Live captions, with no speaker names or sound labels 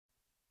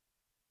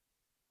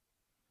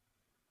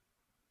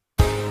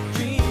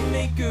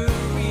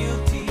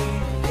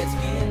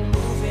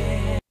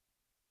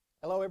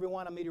Hello,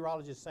 everyone. I'm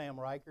meteorologist Sam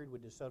Reichard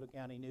with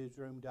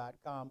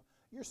DeSotoCountyNewsroom.com.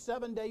 Your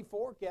 7-day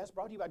forecast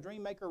brought to you by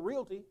Dreammaker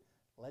Realty.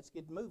 Let's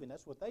get moving.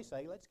 That's what they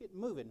say. Let's get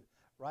moving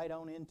right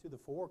on into the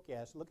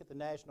forecast. Look at the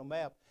national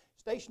map.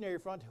 Stationary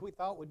front we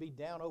thought would be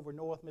down over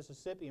North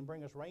Mississippi and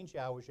bring us rain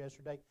showers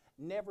yesterday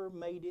never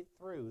made it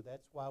through.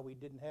 That's why we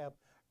didn't have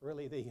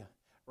really the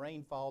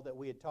rainfall that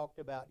we had talked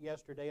about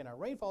yesterday. And our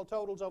rainfall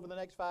totals over the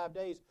next 5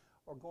 days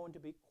are going to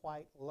be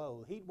quite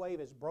low. Heat wave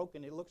has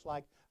broken, it looks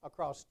like,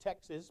 across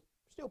Texas.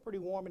 Still pretty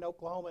warm in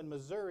Oklahoma and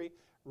Missouri.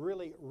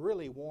 Really,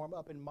 really warm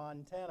up in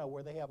Montana,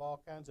 where they have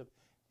all kinds of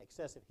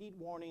excessive heat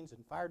warnings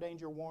and fire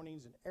danger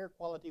warnings and air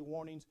quality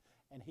warnings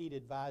and heat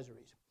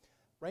advisories.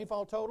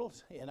 Rainfall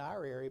totals in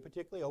our area,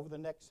 particularly over the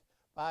next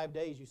 5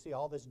 days, you see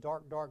all this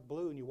dark, dark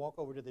blue, and you walk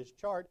over to this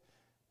chart,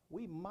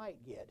 we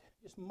might get,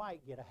 just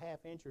might get, a ½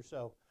 inch or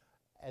so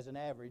as an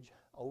average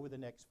over the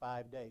next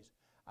 5 days.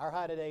 Our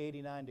high today,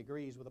 89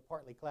 degrees, with a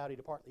partly cloudy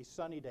to partly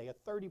sunny day,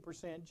 a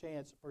 30%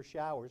 chance for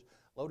showers.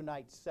 Low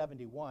tonight,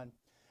 71.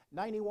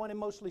 91 and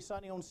mostly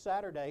sunny on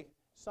Saturday,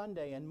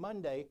 Sunday, and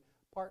Monday,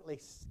 partly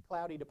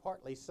cloudy to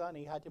partly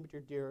sunny, high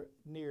temperature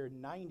near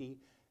 90,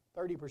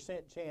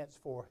 30% chance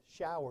for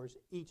showers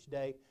each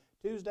day.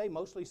 Tuesday,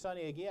 mostly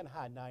sunny again,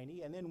 high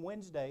 90, and then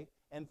Wednesday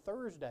and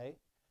Thursday,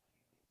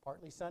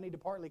 partly sunny to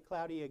partly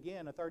cloudy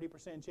again, a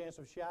 30% chance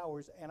of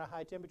showers and a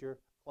high temperature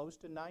close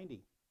to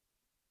 90.